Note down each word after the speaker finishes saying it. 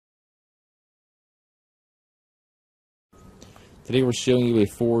Today we're showing you a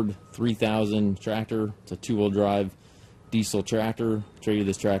Ford 3000 tractor. It's a two-wheel drive diesel tractor. Traded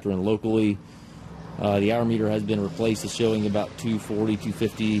this tractor in locally. The hour meter has been replaced. It's showing about 240,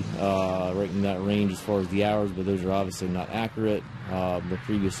 250, right in that range as far as the hours, but those are obviously not accurate. The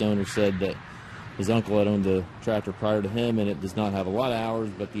previous owner said that his uncle had owned the tractor prior to him, and it does not have a lot of hours,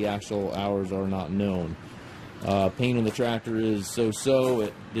 but the actual hours are not known. Paint on the tractor is so-so.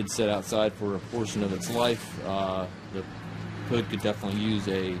 It did sit outside for a portion of its life. The hood could definitely use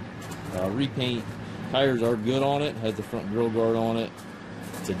a repaint. Tires are good on it. Has the front grill guard on it.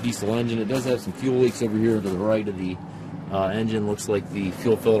 It's a diesel engine. It does have some fuel leaks over here to the right of the engine. Looks like the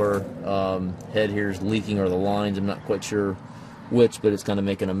fuel filter head here is leaking, or the lines. I'm not quite sure which, but it's kind of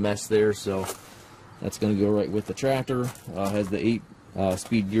making a mess there. So that's going to go right with the tractor. Has the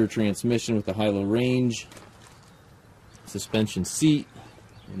 8-speed gear transmission with the high-low range. Suspension seat.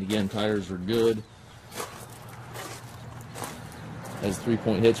 And again, tires are good. Has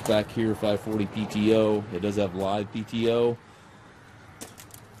 3-point hitch back here, 540 PTO. It does have live PTO.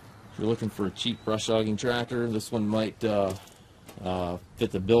 If you're looking for a cheap brush hogging tractor, this one might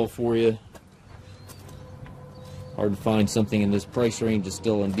fit the bill for you. Hard to find something in this price range that's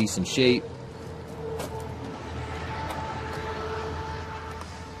still in decent shape.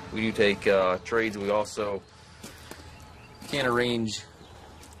 We do take trades. We also can arrange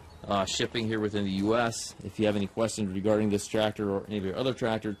shipping here within the U.S. If you have any questions regarding this tractor or any of your other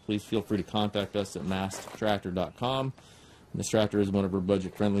tractors, please feel free to contact us at maskedtractor.com. This tractor is one of our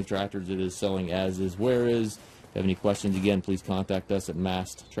budget-friendly tractors. It is selling as is, where is. If you have any questions, again, please contact us at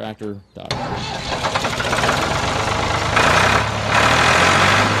maskedtractor.com.